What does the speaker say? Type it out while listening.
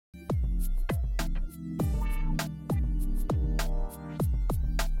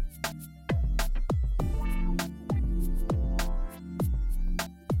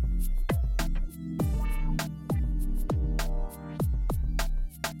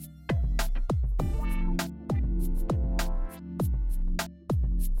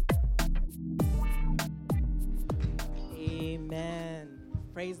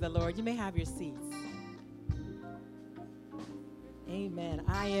Praise the Lord. You may have your seats. Amen.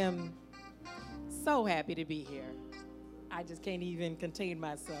 I am so happy to be here. I just can't even contain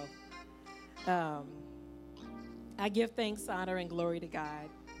myself. I give thanks, honor, and glory to God,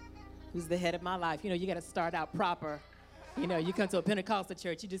 who's the head of my life. You know, you got to start out proper. You know, you come to a Pentecostal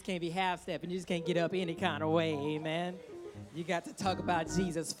church, you just can't be half-stepping. You just can't get up any kind of way, amen? You got to talk about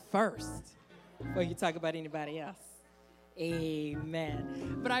Jesus first before you talk about anybody else.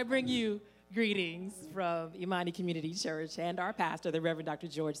 Amen. But I bring you greetings from Imani Community Church and our pastor, the Reverend Dr.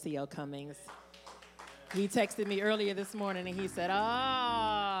 George C.L. Cummings. He texted me earlier this morning and he said,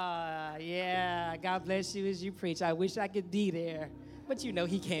 yeah, God bless you as you preach. I wish I could be there. But you know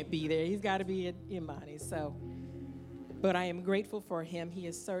he can't be there. He's got to be at Imani. But I am grateful for him. He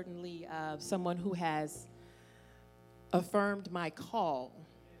is certainly someone who has affirmed my call.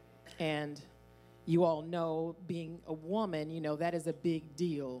 And you all know, being a woman, you know, that is a big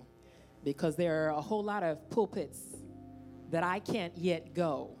deal because there are a whole lot of pulpits that I can't yet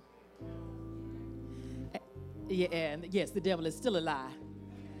go. Yeah, and yes, the devil is still a lie.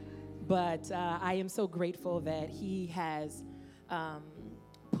 But I am so grateful that he has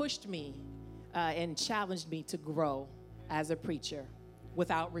pushed me and challenged me to grow as a preacher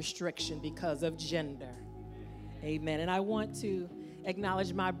without restriction because of gender. Amen. And I want to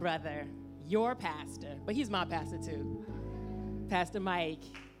acknowledge my brother, your pastor, but he's my pastor too, Pastor Mike,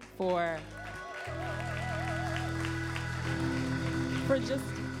 for just,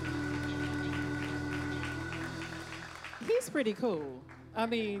 he's pretty cool. I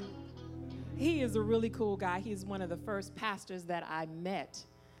mean, he is a really cool guy. He's one of the first pastors that I met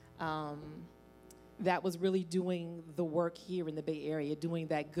that was really doing the work here in the Bay Area, doing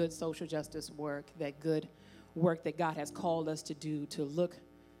that good social justice work, that good work that God has called us to do, to look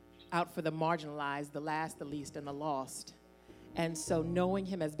out for the marginalized, the last, the least, and the lost. And so knowing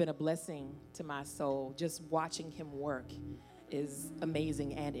him has been a blessing to my soul. Just watching him work is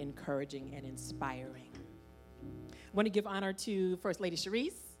amazing and encouraging and inspiring. I want to give honor to First Lady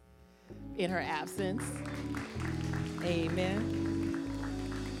Sharice in her absence. Amen.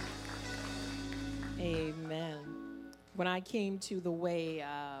 Amen. When I came to the Way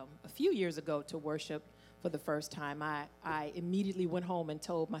a few years ago to worship for the first time, I immediately went home and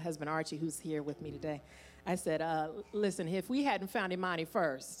told my husband Archie, who's here with me today, I said, listen, if we hadn't found Imani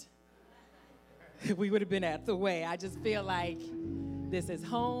first, we would have been at the Way. I just feel like this is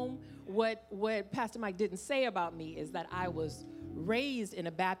home. What Pastor Mike didn't say about me is that I was raised in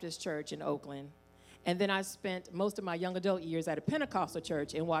a Baptist church in Oakland, and then I spent most of my young adult years at a Pentecostal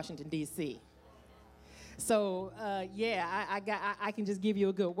church in Washington, D.C. So, I can just give you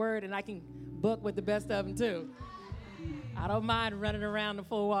a good word, and I can book with the best of them, too. I don't mind running around the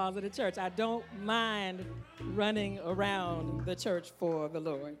four walls of the church. I don't mind running around the church for the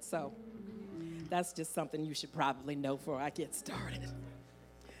Lord. So that's just something you should probably know before I get started.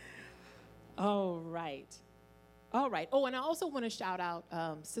 All right. Oh, and I also want to shout out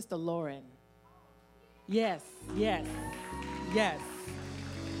Sister Lauren. Yes.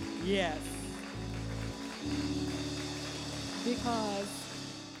 Because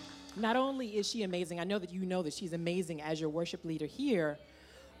not only is she amazing, I know that you know that she's amazing as your worship leader here,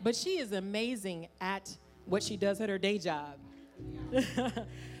 but she is amazing at what she does at her day job.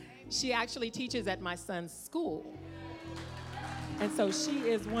 She actually teaches at my son's school. And so she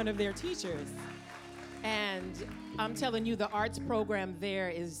is one of their teachers. And I'm telling you, the arts program there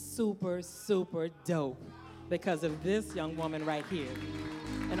is super, super dope because of this young woman right here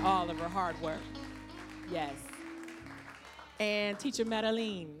and all of her hard work. Yes. And teacher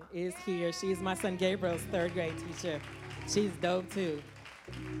Madeline is here. She is my son Gabriel's third grade teacher. She's dope too.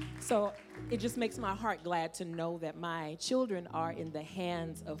 So it just makes my heart glad to know that my children are in the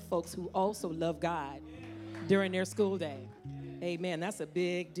hands of folks who also love God during their school day. Amen. That's a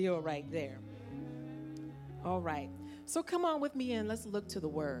big deal right there. All right. So come on with me and let's look to the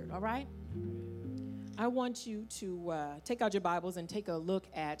Word, all right? I want you to take out your Bibles and take a look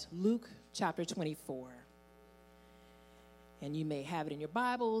at Luke chapter 24. And you may have it in your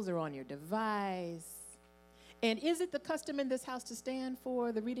Bibles or on your device. And is it the custom in this house to stand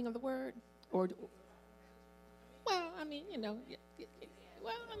for the reading of the Word? Or, well, I mean, y'all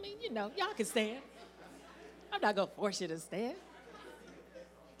can stand. I'm not going to force you to stand.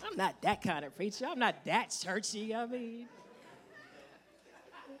 I'm not that kind of preacher. I'm not that churchy,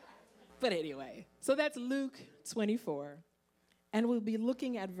 But anyway, so that's Luke 24. And we'll be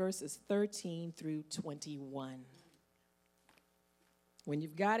looking at verses 13 through 21. When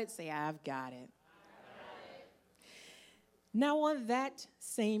you've got it, say, I've got it. Now on that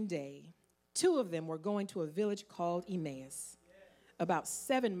same day, two of them were going to a village called Emmaus, about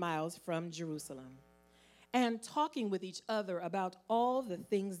 7 miles from Jerusalem, and talking with each other about all the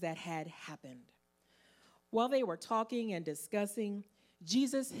things that had happened. While they were talking and discussing,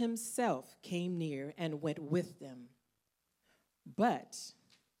 Jesus himself came near and went with them. But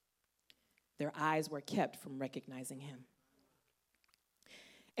their eyes were kept from recognizing him.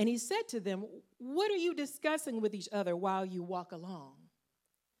 And he said to them, "What are you discussing with each other while you walk along?"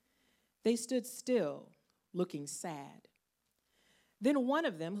 They stood still, looking sad. Then one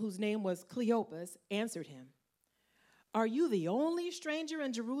of them, whose name was Cleopas, answered him, "Are you the only stranger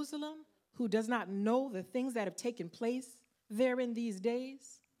in Jerusalem who does not know the things that have taken place there in these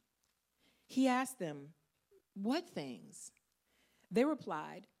days?" He asked them, "What things?" They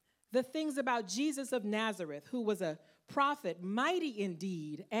replied, "The things about Jesus of Nazareth, who was a prophet, mighty in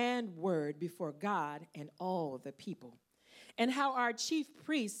deed and word before God and all the people, and how our chief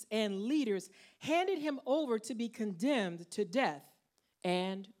priests and leaders handed him over to be condemned to death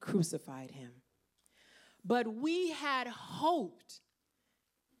and crucified him. But we had hoped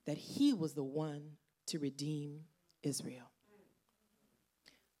that he was the one to redeem Israel."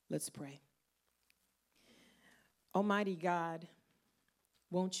 Let's pray. Almighty God,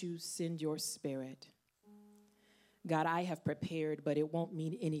 won't you send your Spirit? God, I have prepared, but it won't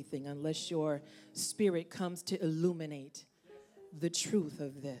mean anything unless your Spirit comes to illuminate the truth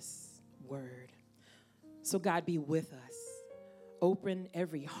of this word. So God, be with us. Open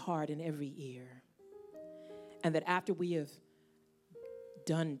every heart and every ear. And that after we have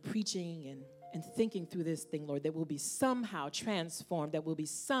done preaching and thinking through this thing, Lord, that we'll be somehow transformed, that we'll be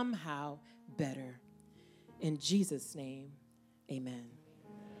somehow better. In Jesus' name, amen.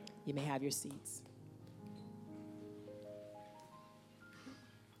 You may have your seats.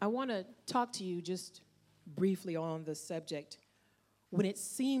 I want to talk to you just briefly on the subject when it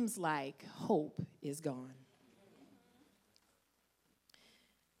seems like hope is gone.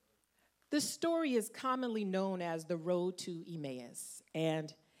 This story is commonly known as the road to Emmaus,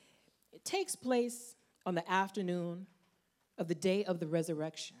 and it takes place on the afternoon of the day of the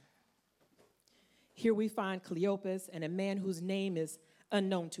resurrection. Here we find Cleopas and a man whose name is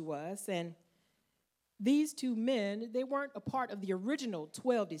unknown to us, and these two men, they weren't a part of the original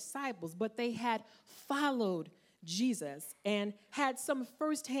 12 disciples, but they had followed Jesus and had some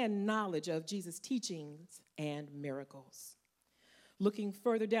firsthand knowledge of Jesus' teachings and miracles. Looking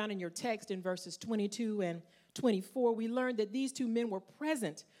further down in your text in verses 22 and 24, we learned that these two men were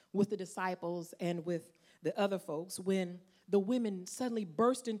present with the disciples and with the other folks when the women suddenly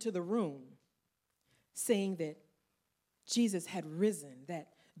burst into the room saying that Jesus had risen,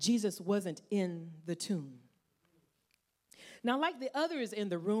 that Jesus wasn't in the tomb. Now, like the others in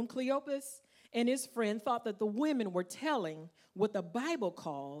the room, Cleopas and his friend thought that the women were telling what the Bible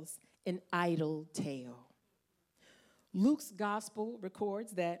calls an idle tale. Luke's gospel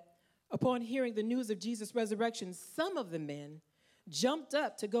records that upon hearing the news of Jesus' resurrection, some of the men jumped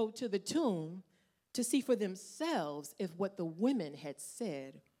up to go to the tomb to see for themselves if what the women had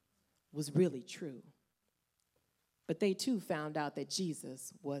said was really true. But they too found out that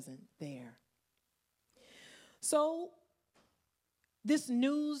Jesus wasn't there. So this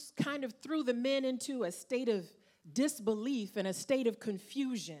news kind of threw the men into a state of disbelief and a state of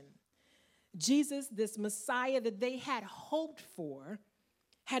confusion. Jesus, this Messiah that they had hoped for,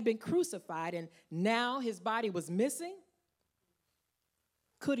 had been crucified, and now his body was missing.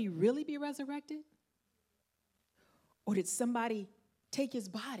 Could he really be resurrected? Or did somebody take his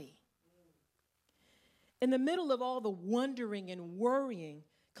body? In the middle of all the wondering and worrying,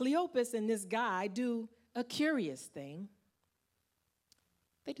 Cleopas and this guy do a curious thing.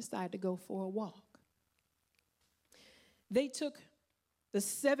 They decide to go for a walk. They took the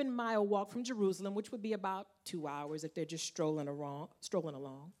 7-mile walk from Jerusalem, which would be about 2 hours if they're just strolling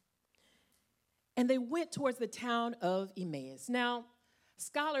along. And they went towards the town of Emmaus. Now,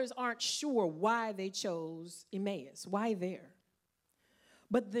 scholars aren't sure why they chose Emmaus, why there.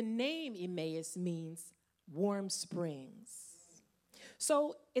 But the name Emmaus means warm springs.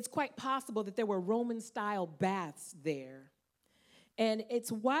 So it's quite possible that there were Roman-style baths there. And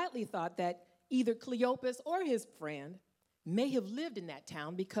it's widely thought that either Cleopas or his friend may have lived in that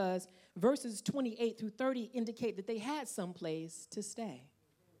town because verses 28 through 30 indicate that they had some place to stay.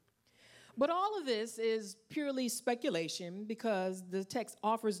 But all of this is purely speculation because the text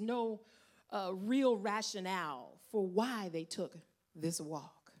offers no real rationale for why they took this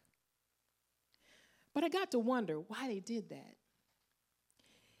walk. But I got to wonder why they did that.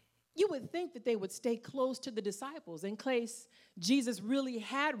 You would think that they would stay close to the disciples in case Jesus really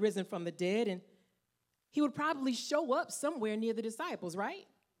had risen from the dead, and he would probably show up somewhere near the disciples, right?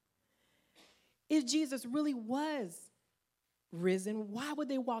 If Jesus really was risen, why would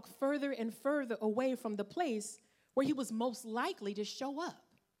they walk further and further away from the place where he was most likely to show up?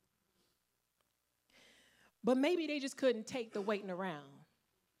 But maybe they just couldn't take the waiting around.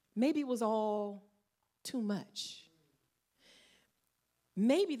 Maybe it was all too much.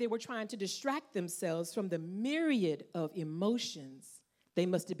 Maybe they were trying to distract themselves from the myriad of emotions they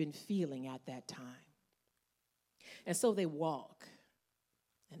must have been feeling at that time. And so they walk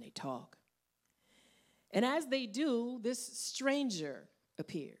and they talk. And as they do, this stranger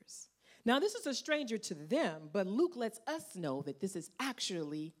appears. Now, this is a stranger to them, but Luke lets us know that this is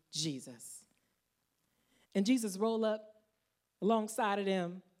actually Jesus. And Jesus rolled up alongside of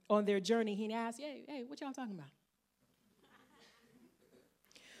them on their journey. He asked, hey, what y'all talking about?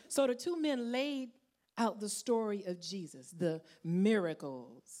 So the two men laid out the story of Jesus, the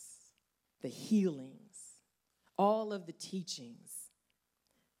miracles, the healings, all of the teachings.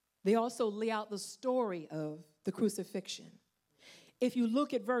 They also lay out the story of the crucifixion. If you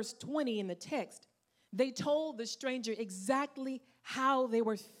look at verse 20 in the text, they told the stranger exactly how they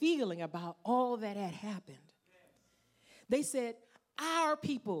were feeling about all that had happened. They said, our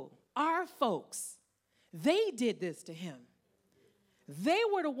people, our folks, they did this to him. They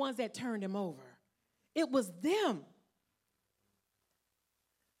were the ones that turned him over. It was them.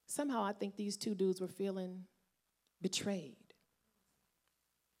 Somehow I think these two dudes were feeling betrayed.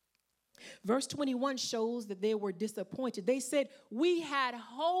 Verse 21 shows that they were disappointed. They said, we had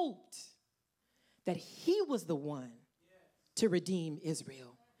hoped that he was the one to redeem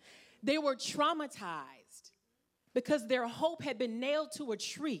Israel. They were traumatized because their hope had been nailed to a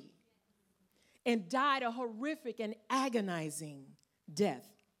tree and died a horrific and agonizing death.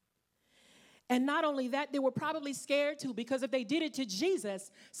 And not only that, they were probably scared too, because if they did it to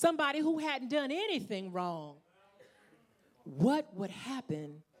Jesus, somebody who hadn't done anything wrong, what would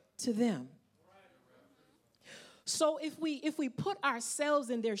happen to them? So if we put ourselves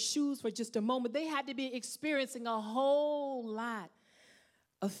in their shoes for just a moment, they had to be experiencing a whole lot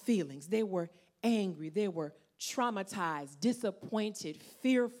of feelings. They were angry, they were traumatized, disappointed,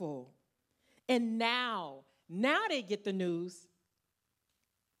 fearful. And now they get the news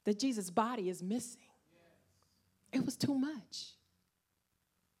that Jesus' body is missing. It was too much.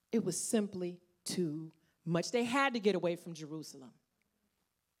 It was simply too much. They had to get away from Jerusalem.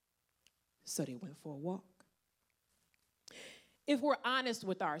 So they went for a walk. If we're honest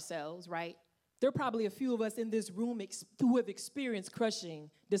with ourselves, right, there are probably a few of us in this room who have experienced crushing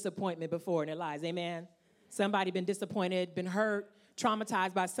disappointment before in their lives. Amen? Somebody been disappointed, been hurt,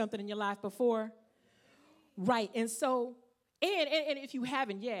 traumatized by something in your life before. Right, and so, and if you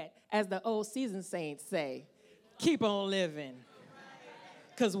haven't yet, as the old seasoned saints say, keep on living,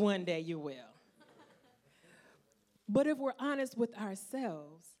 because one day you will. But if we're honest with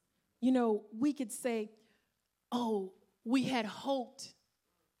ourselves, you know, we could say, oh, we had hoped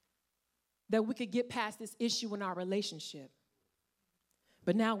that we could get past this issue in our relationship,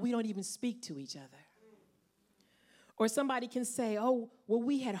 but now we don't even speak to each other. Or somebody can say, oh, well,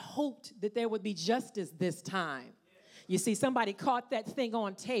 we had hoped that there would be justice this time. You see, somebody caught that thing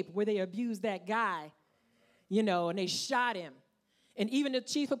on tape where they abused that guy, you know, and they shot him. And even the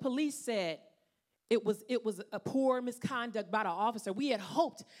chief of police said it was a poor misconduct by the officer. We had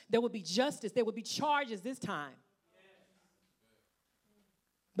hoped there would be justice, there would be charges this time.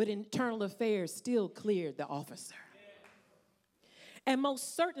 But internal affairs still cleared the officer. And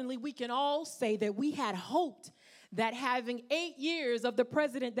most certainly we can all say that we had hoped that having 8 years of the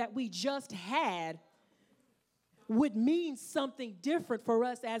president that we just had would mean something different for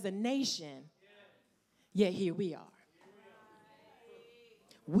us as a nation. Yet here we are.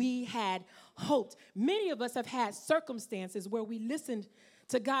 We had hoped. Many of us have had circumstances where we listened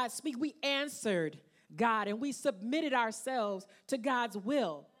to God speak. We answered God and we submitted ourselves to God's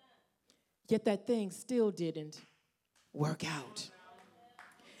will. Yet that thing still didn't work out.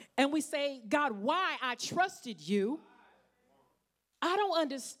 And we say, God, why? I trusted you. I don't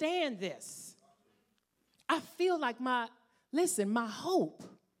understand this. I feel like my hope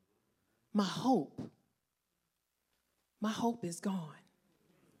is gone.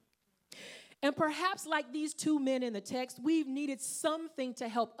 And perhaps like these two men in the text, we've needed something to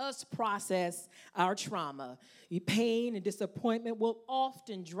help us process our trauma. Pain and disappointment will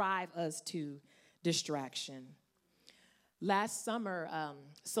often drive us to distraction. Last summer,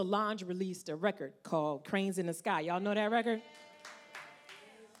 Solange released a record called Cranes in the Sky. Y'all know that record?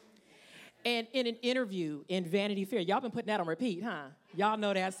 And in an interview in Vanity Fair, y'all been putting that on repeat, huh? Y'all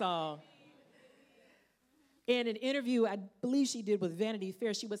know that song. In an interview, I believe she did with Vanity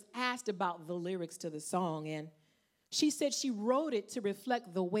Fair, she was asked about the lyrics to the song, and she said she wrote it to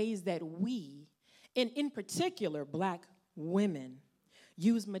reflect the ways that we, and in particular, Black women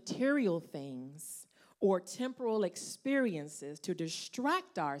use material things or temporal experiences to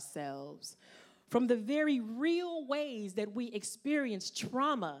distract ourselves from the very real ways that we experience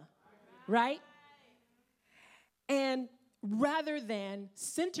trauma, right? And rather than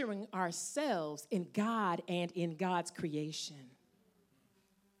centering ourselves in God and in God's creation.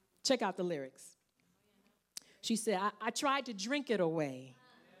 Check out the lyrics. She said, I tried to drink it away.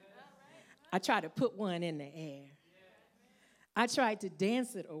 I tried to put one in the air. I tried to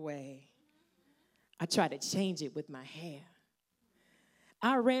dance it away. I tried to change it with my hair.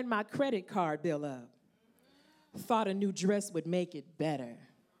 I ran my credit card bill up. Thought a new dress would make it better.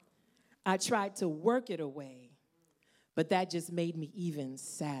 I tried to work it away, but that just made me even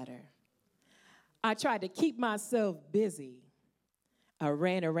sadder. I tried to keep myself busy. I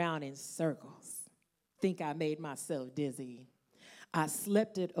ran around in circles. Think I made myself dizzy. I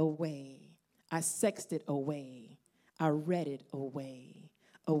slept it away. I sexed it away. I read it away.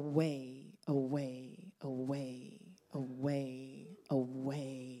 Away, away, away, away,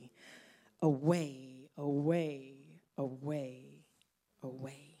 away, away, away, away,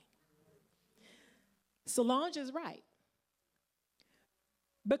 away. Solange is right.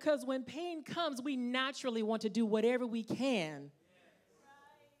 Because when pain comes, we naturally want to do whatever we can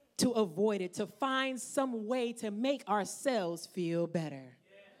to avoid it, to find some way to make ourselves feel better.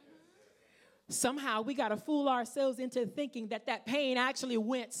 Somehow we got to fool ourselves into thinking that that pain actually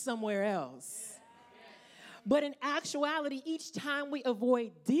went somewhere else. But in actuality, each time we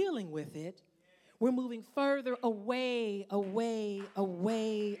avoid dealing with it, we're moving further away, away,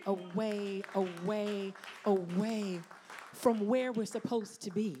 away, away, away, away from where we're supposed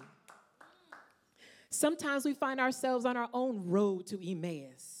to be. Sometimes we find ourselves on our own road to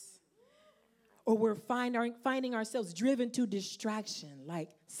Emmaus. Or we're finding ourselves driven to distraction, like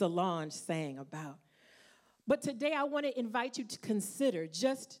Solange sang about. But today I want to invite you to consider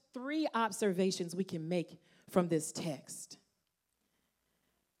just 3 observations we can make from this text.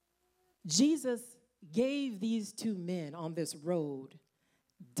 Jesus gave these 2 men on this road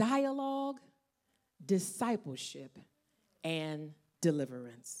dialogue, discipleship, and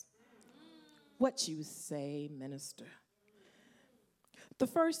deliverance. What you say, minister? The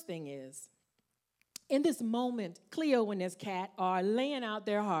first thing is, in this moment, Cleo and his cat are laying out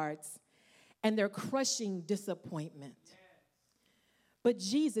their hearts and they're crushing disappointment. But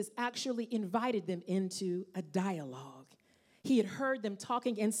Jesus actually invited them into a dialogue. He had heard them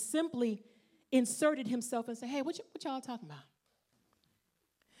talking and simply inserted himself and said, hey, what y'all talking about?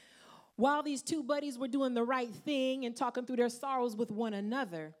 While these 2 buddies were doing the right thing and talking through their sorrows with one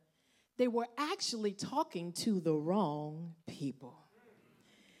another, they were actually talking to the wrong people.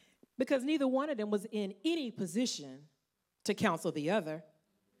 Because neither one of them was in any position to counsel the other,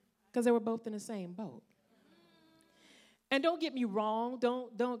 because they were both in the same boat. And don't get me wrong,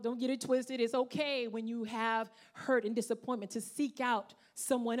 don't get it twisted. It's okay when you have hurt and disappointment to seek out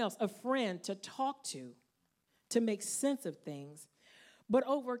someone else, a friend to talk to make sense of things. But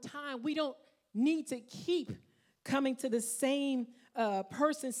over time, we don't need to keep coming to the same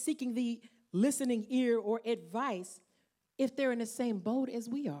person seeking the listening ear or advice if they're in the same boat as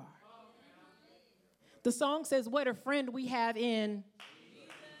we are. The song says, what a friend we have in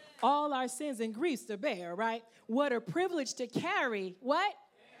all our sins and griefs to bear, right? What a privilege to carry, what?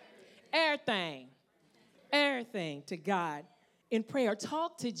 Everything. Everything to God in prayer.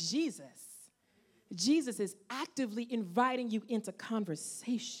 Talk to Jesus. Jesus is actively inviting you into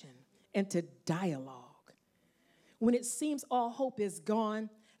conversation and to dialogue. When it seems all hope is gone,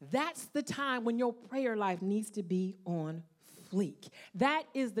 that's the time when your prayer life needs to be on fleek. That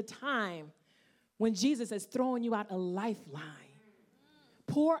is the time when Jesus has thrown you out a lifeline.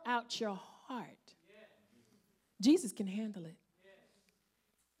 Pour out your heart. Jesus can handle it.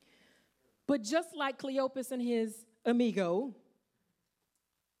 But just like Cleopas and his amigo,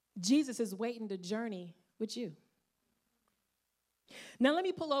 Jesus is waiting to journey with you. Now let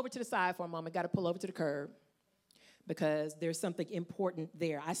me pull over to the side for a moment. Got to pull over to the curb because there's something important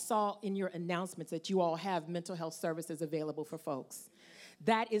there. I saw in your announcements that you all have mental health services available for folks.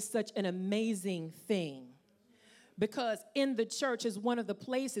 That is such an amazing thing because in the church is one of the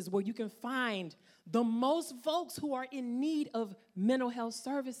places where you can find the most folks who are in need of mental health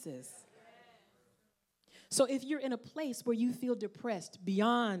services. So if you're in a place where you feel depressed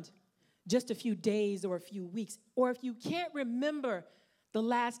beyond just a few days or a few weeks, or if you can't remember the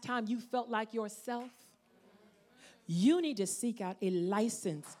last time you felt like yourself, you need to seek out a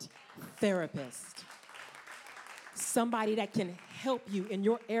licensed therapist. Somebody that can help you in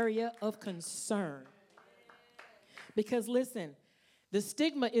your area of concern. Because listen, the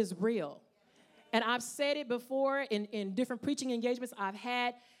stigma is real. And I've said it before in different preaching engagements I've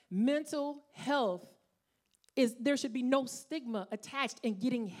had. Mental health there should be no stigma attached in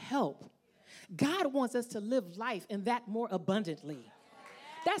getting help. God wants us to live life and that more abundantly.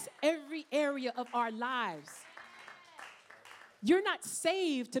 That's every area of our lives. You're not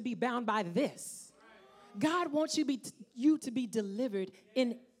saved to be bound by this. God wants you to be delivered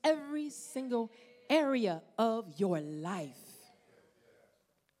in every single area of your life.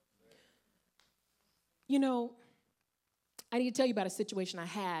 You know, I need to tell you about a situation I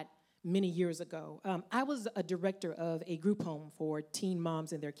had many years ago. I was a director of a group home for teen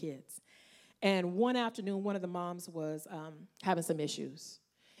moms and their kids. And one afternoon, one of the moms was having some issues.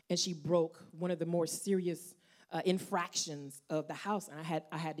 And she broke one of the more serious infractions of the house. And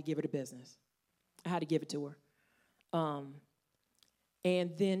I had to give her the business. I had to give it to her.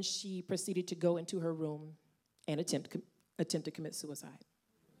 And then she proceeded to go into her room and attempt to commit suicide.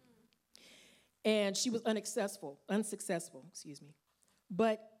 And she was unsuccessful,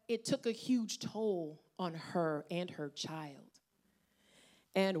 But it took a huge toll on her and her child.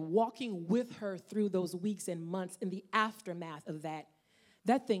 And walking with her through those weeks and months in the aftermath of that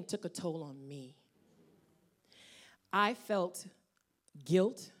thing took a toll on me. I felt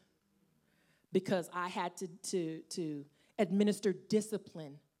guilt because I had to administer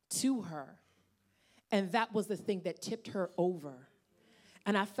discipline to her. And that was the thing that tipped her over.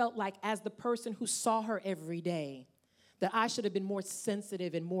 And I felt like as the person who saw her every day, that I should have been more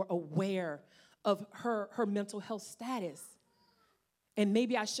sensitive and more aware of her mental health status. And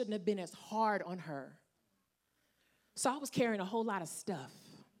maybe I shouldn't have been as hard on her. So I was carrying a whole lot of stuff.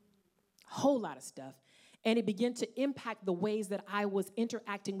 And it began to impact the ways that I was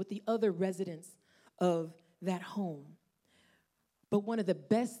interacting with the other residents of that home. But one of the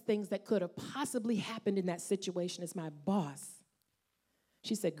best things that could have possibly happened in that situation is my boss.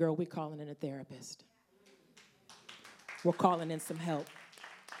 She said, "Girl, we're calling in a therapist. We're calling in some help."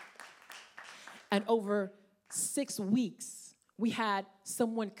 And over 6 weeks, we had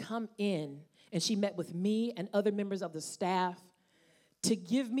someone come in, and she met with me and other members of the staff to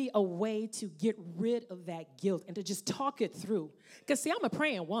give me a way to get rid of that guilt and to just talk it through. Because, see, I'm a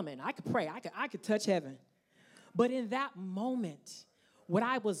praying woman. I could pray. I could touch heaven. But in that moment, what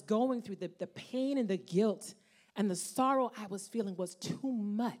I was going through, the pain and the guilt and the sorrow I was feeling was too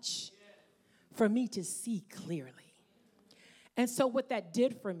much for me to see clearly. And so what that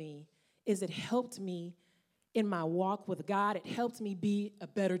did for me is it helped me in my walk with God. It helped me be a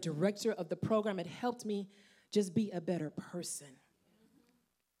better director of the program. It helped me just be a better person.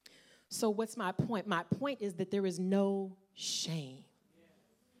 So what's my point? My point is that there is no shame.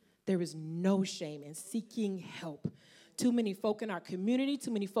 There is no shame in seeking help. Too many folk in our community,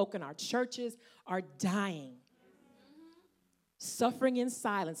 too many folk in our churches are dying, suffering in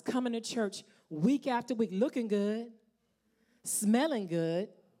silence, coming to church week after week, looking good, smelling good.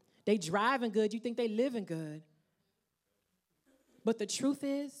 They driving good. You think they living good. But the truth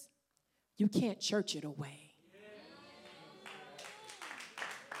is, you can't church it away.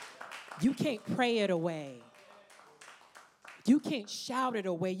 You can't pray it away. You can't shout it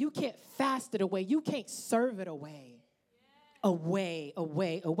away. You can't fast it away. You can't serve it away. Away.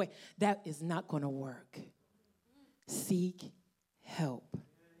 That is not going to work. Seek help.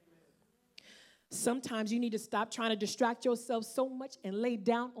 Sometimes you need to stop trying to distract yourself so much and lay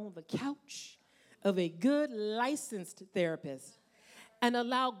down on the couch of a good licensed therapist and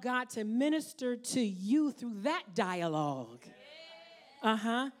allow God to minister to you through that dialogue.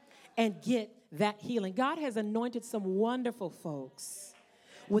 And get that healing. God has anointed some wonderful folks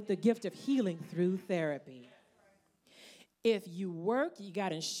with the gift of healing through therapy. If you work, you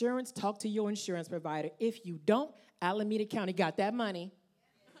got insurance, talk to your insurance provider. If you don't, Alameda County got that money.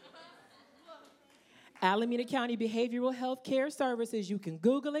 Alameda County Behavioral Health Care Services, you can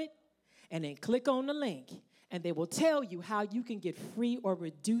Google it and then click on the link, and they will tell you how you can get free or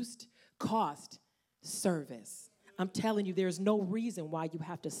reduced cost service. I'm telling you, there's no reason why you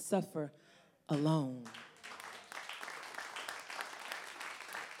have to suffer alone.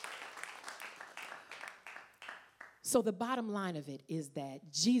 So the bottom line of it is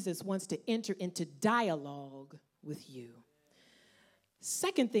that Jesus wants to enter into dialogue with you.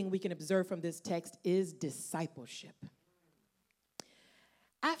 Second thing we can observe from this text is discipleship.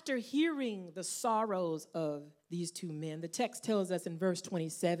 After hearing the sorrows of these two men, the text tells us in verse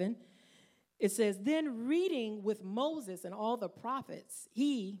 27, it says, "Then reading with Moses and all the prophets,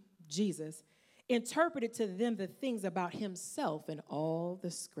 he, Jesus, interpreted to them the things about himself in all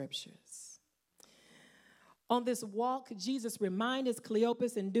the scriptures." On this walk, Jesus reminded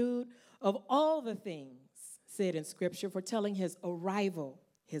Cleopas and Dude of all the things said in scripture foretelling his arrival,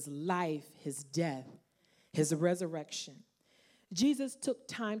 his life, his death, his resurrection. Jesus took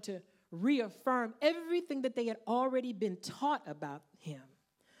time to reaffirm everything that they had already been taught about him.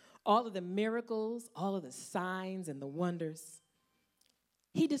 All of the miracles, all of the signs and the wonders.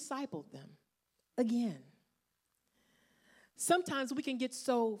 He discipled them again. Sometimes we can get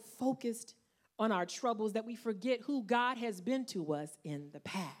so focused on our troubles that we forget who God has been to us in the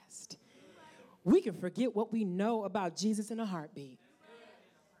past. We can forget what we know about Jesus in a heartbeat.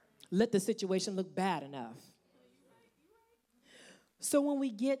 Let the situation look bad enough. So when we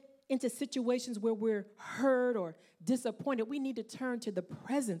get into situations where we're hurt or disappointed, we need to turn to the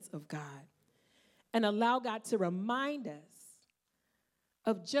presence of God and allow God to remind us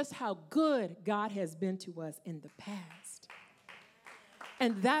of just how good God has been to us in the past.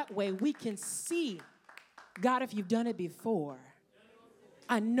 And that way we can see, God, if you've done it before,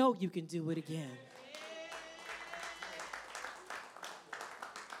 I know you can do it again.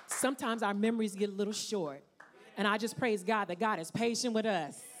 Sometimes our memories get a little short. And I just praise God that God is patient with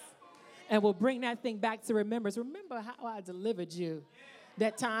us and will bring that thing back to remembrance. Remember how I delivered you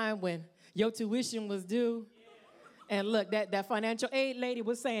that time when your tuition was due? And look, that financial aid lady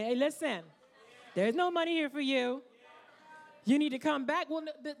was saying, hey, listen, there's no money here for you. You need to come back. Well,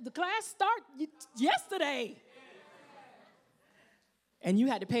 the class started yesterday. And you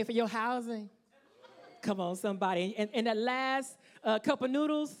had to pay for your housing. Come on, somebody. And that last cup of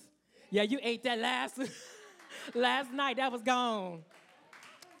noodles, yeah, you ate that last night. That was gone.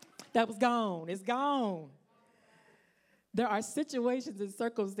 That was gone. It's gone. There are situations and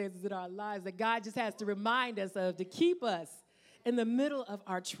circumstances in our lives that God just has to remind us of to keep us in the middle of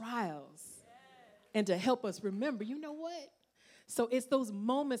our trials and to help us remember, you know what? So it's those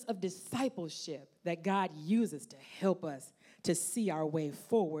moments of discipleship that God uses to help us to see our way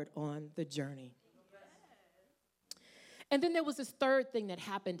forward on the journey. And then there was this third thing that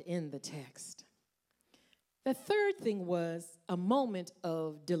happened in the text. The third thing was a moment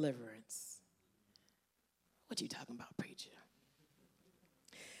of deliverance. What you talking about, preacher?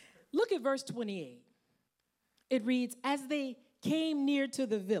 Look at verse 28. It reads, as they came near to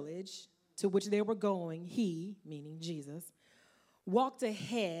the village to which they were going, he, meaning Jesus, walked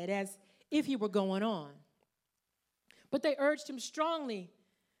ahead as if he were going on. But they urged him strongly,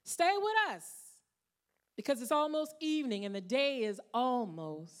 stay with us, because it's almost evening and the day is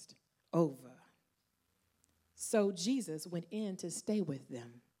almost over. So Jesus went in to stay with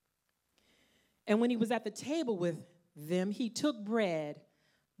them. And when he was at the table with them, he took bread,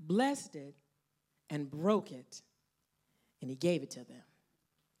 blessed it, and broke it, and he gave it to them.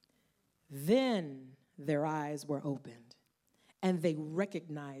 Then their eyes were opened, and they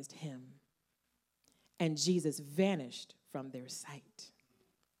recognized him, and Jesus vanished from their sight.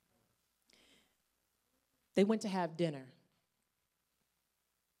 They went to have dinner.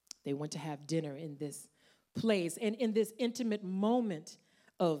 They went to have dinner in this place, and in this intimate moment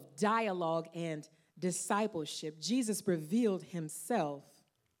of dialogue and discipleship, Jesus revealed himself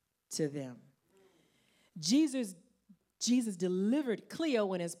to them. Jesus delivered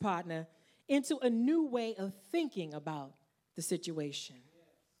Cleo and his partner into a new way of thinking about the situation.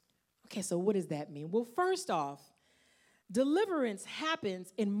 Okay, so what does that mean? Well, first off, deliverance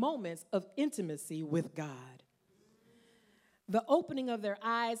happens in moments of intimacy with God. The opening of their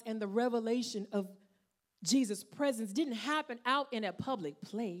eyes and the revelation of Jesus' presence didn't happen out in a public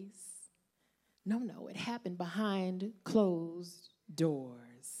place. No, it happened behind closed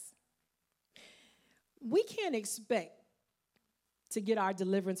doors. We can't expect to get our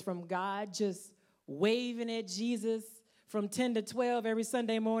deliverance from God just waving at Jesus from 10 to 12 every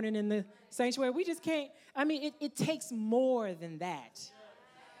Sunday morning in the sanctuary. We just can't. I mean, it takes more than that.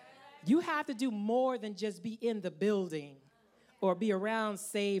 You have to do more than just be in the building or be around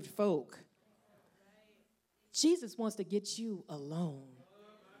saved folk. Jesus wants to get you alone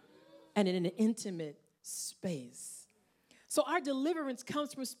and in an intimate space. So our deliverance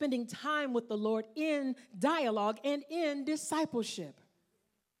comes from spending time with the Lord in dialogue and in discipleship.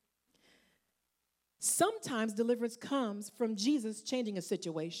 Sometimes deliverance comes from Jesus changing a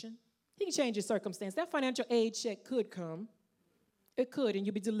situation. He can change your circumstance. That financial aid check could come. It could, and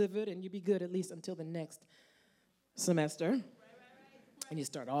you'll be delivered, and you'll be good at least until the next semester. And you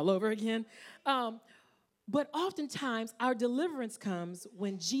start all over again. But oftentimes, our deliverance comes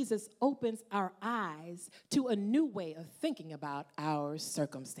when Jesus opens our eyes to a new way of thinking about our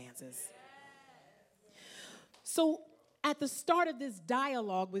circumstances. So at the start of this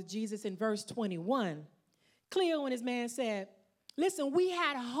dialogue with Jesus in verse 21, Cleo and his man said, listen, we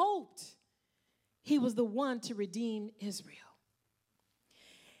had hoped he was the one to redeem Israel.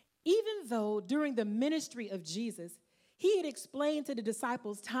 Even though during the ministry of Jesus, He had explained to the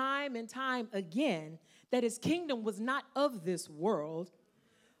disciples time and time again that his kingdom was not of this world.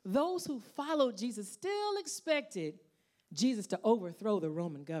 Those who followed Jesus still expected Jesus to overthrow the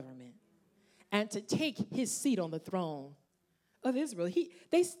Roman government and to take his seat on the throne of Israel.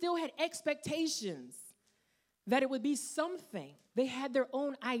 They still had expectations that it would be something. They had their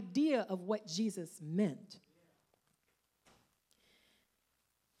own idea of what Jesus meant.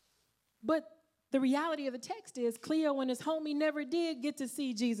 But the reality of the text is Cleo and his homie never did get to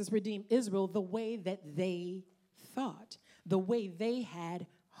see Jesus redeem Israel the way that they thought, the way they had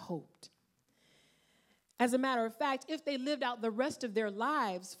hoped. As a matter of fact, if they lived out the rest of their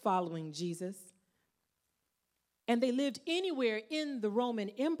lives following Jesus, and they lived anywhere in the Roman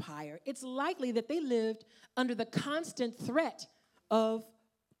Empire, it's likely that they lived under the constant threat of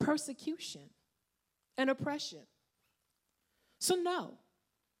persecution and oppression. So no,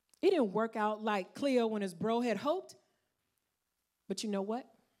 it didn't work out like Cleo and his bro had hoped. But you know what?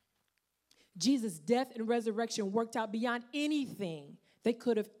 Jesus' death and resurrection worked out beyond anything they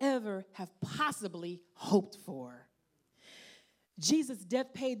could have possibly hoped for. Jesus'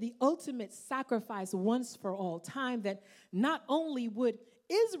 death paid the ultimate sacrifice once for all time, that not only would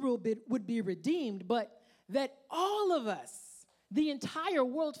Israel would be redeemed, but that all of us, the entire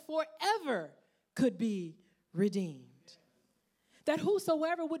world forever, could be redeemed. That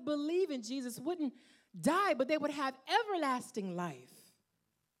whosoever would believe in Jesus wouldn't die, but they would have everlasting life.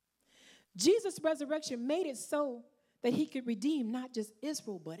 Jesus' resurrection made it so that he could redeem not just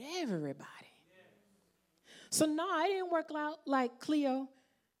Israel, but everybody. So no, it didn't work out like Cleo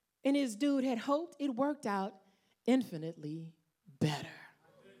and his dude had hoped. It worked out infinitely better.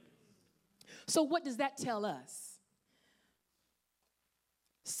 So what does that tell us?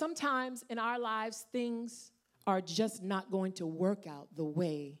 Sometimes in our lives, things are just not going to work out the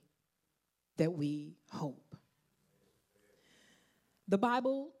way that we hope. The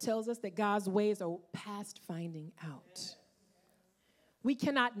Bible tells us that God's ways are past finding out. We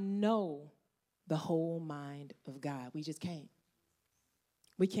cannot know the whole mind of God. We just can't.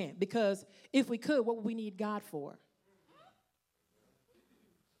 We can't, because if we could, what would we need God for?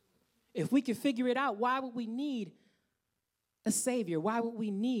 If we could figure it out, why would we need a Savior? Why would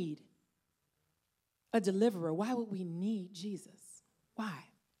we need a deliverer? Why would we need Jesus? Why?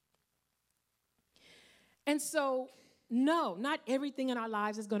 And so, no, not everything in our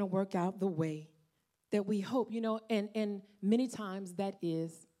lives is going to work out the way that we hope, and many times that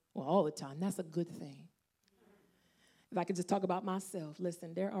is, well, all the time, that's a good thing. If I could just talk about myself,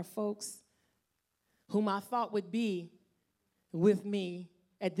 listen, there are folks whom I thought would be with me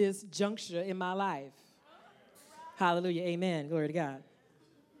at this juncture in my life. Hallelujah, amen, glory to God.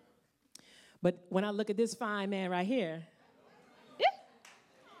 But when I look at this fine man right here,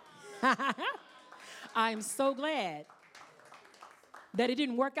 I'm so glad that it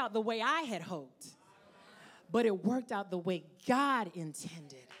didn't work out the way I had hoped, but it worked out the way God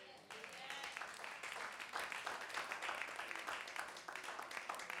intended.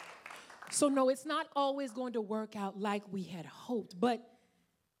 So no, it's not always going to work out like we had hoped, but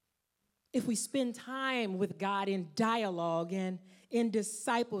if we spend time with God in dialogue and in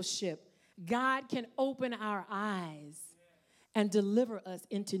discipleship, God can open our eyes and deliver us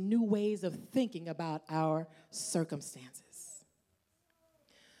into new ways of thinking about our circumstances.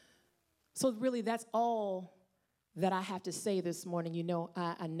 So really, that's all that I have to say this morning.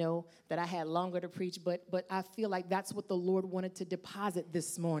 I know that I had longer to preach, but I feel like that's what the Lord wanted to deposit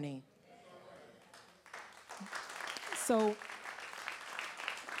this morning. So,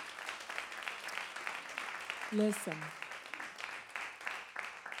 listen,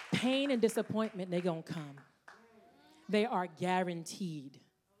 pain and disappointment, they're going to come. They are guaranteed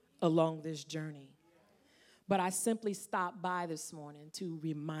along this journey. But I simply stopped by this morning to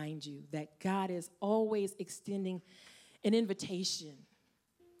remind you that God is always extending an invitation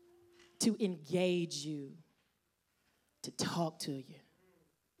to engage you, to talk to you.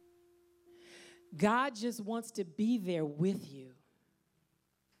 God just wants to be there with you.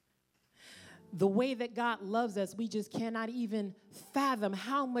 The way that God loves us, we just cannot even fathom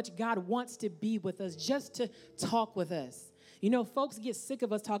how much God wants to be with us, just to talk with us. Folks get sick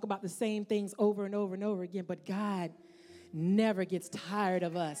of us talking about the same things over and over and over again, but God never gets tired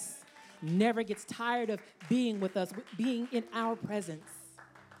of us, never gets tired of being with us, being in our presence.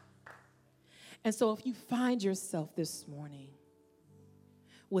 And so if you find yourself this morning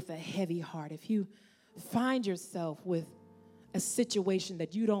with a heavy heart, if you find yourself with a situation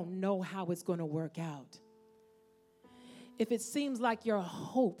that you don't know how it's going to work out, if it seems like your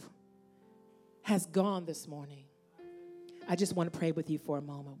hope has gone this morning, I just want to pray with you for a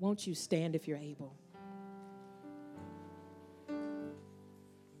moment. Won't you stand if you're able?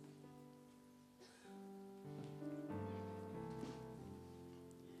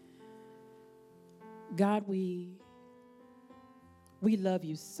 God, we love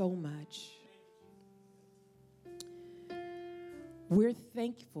you so much. We're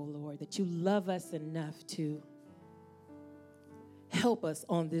thankful, Lord, that you love us enough to help us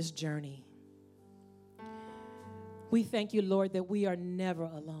on this journey. We thank you, Lord, that we are never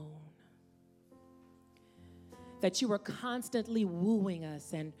alone, that you are constantly wooing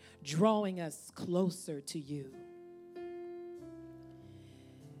us and drawing us closer to you.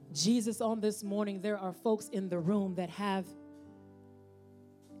 Jesus, on this morning, there are folks in the room that have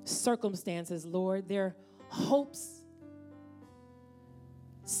circumstances, Lord. Their hopes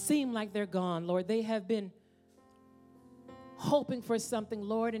seem like they're gone, Lord. They have been hoping for something,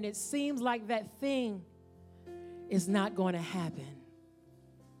 Lord, and it seems like that thing is not going to happen.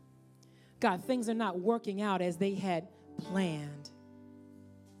 God, things are not working out as they had planned.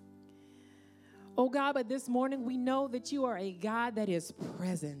 Oh God, but this morning we know that you are a God that is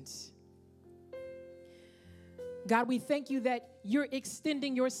present. God, we thank you that you're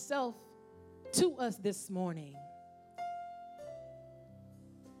extending yourself to us this morning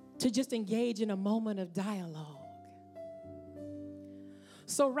to just engage in a moment of dialogue.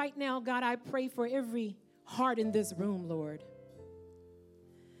 So right now, God, I pray for every heart in this room, Lord,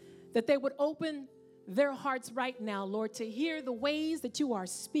 that they would open their hearts right now, Lord, to hear the ways that you are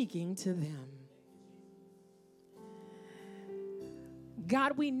speaking to them.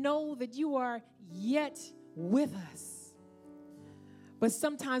 God, we know that you are yet with us, but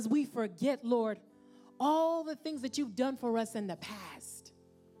sometimes we forget, Lord, all the things that you've done for us in the past.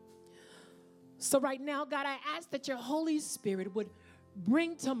 So right now, God, I ask that your Holy Spirit would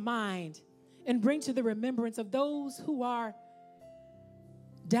bring to mind and bring to the remembrance of those who are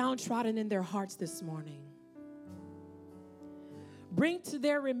downtrodden in their hearts this morning. Bring to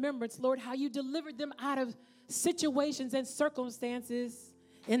their remembrance, Lord, how you delivered them out of situations and circumstances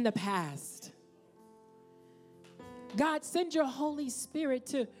in the past. God, send your Holy Spirit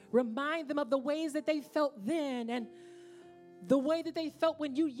to remind them of the ways that they felt then and the way that they felt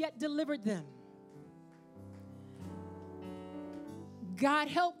when you yet delivered them. God,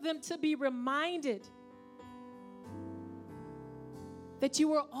 help them to be reminded that you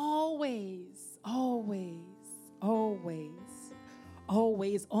were always, always, always,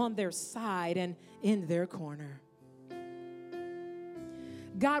 always on their side and in their corner.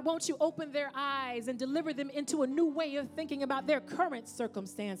 God, won't you open their eyes and deliver them into a new way of thinking about their current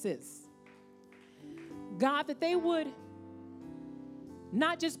circumstances? God, that they would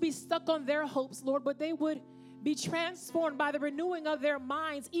not just be stuck on their hopes, Lord, but they would be transformed by the renewing of their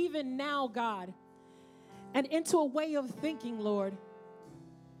minds even now, God, and into a way of thinking, Lord,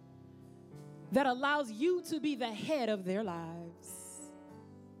 that allows you to be the head of their lives.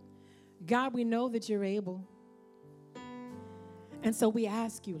 God, we know that you're able. And so we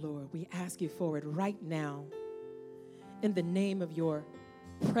ask you, Lord, we ask you for it right now in the name of your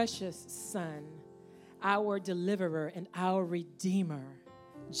precious Son, our deliverer and our Redeemer,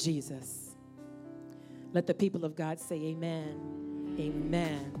 Jesus. Let the people of God say amen,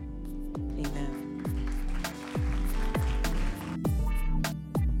 amen, amen.